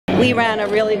We ran a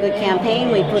really good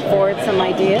campaign. We put forward some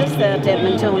ideas that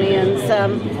Edmontonians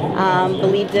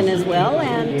believed in as well,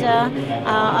 and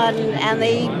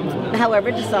they,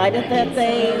 however, decided that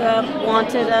they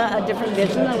wanted a different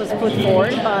vision that was put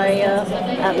forward by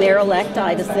Mayor-elect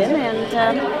Idison, and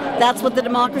that's what the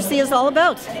democracy is all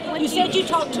about. You said you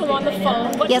talked to him on the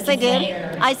phone. What Yes, did I you did.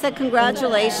 say? I said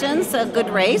congratulations, a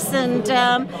good race,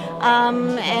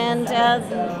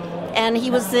 and he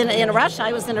was in a rush.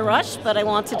 I was in a rush, but I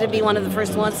wanted to be one of the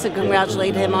first ones to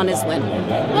congratulate him on his win.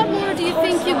 What more do you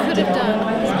think you could have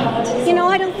done? You know,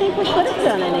 I don't think we could have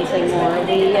done anything more.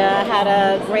 We had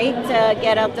a great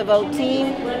get out the vote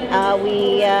team.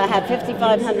 We had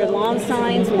 5,500 lawn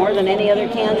signs, more than any other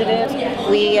candidate.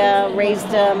 We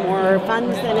raised more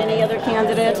funds than any other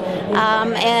candidate.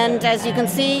 And as you can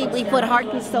see, we put heart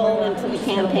and soul into the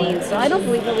campaign. So I don't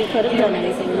believe that we could have done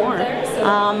anything more.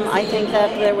 I think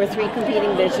that there were three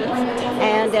competing visions,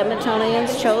 and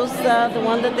Edmontonians chose the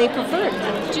one that they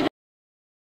preferred.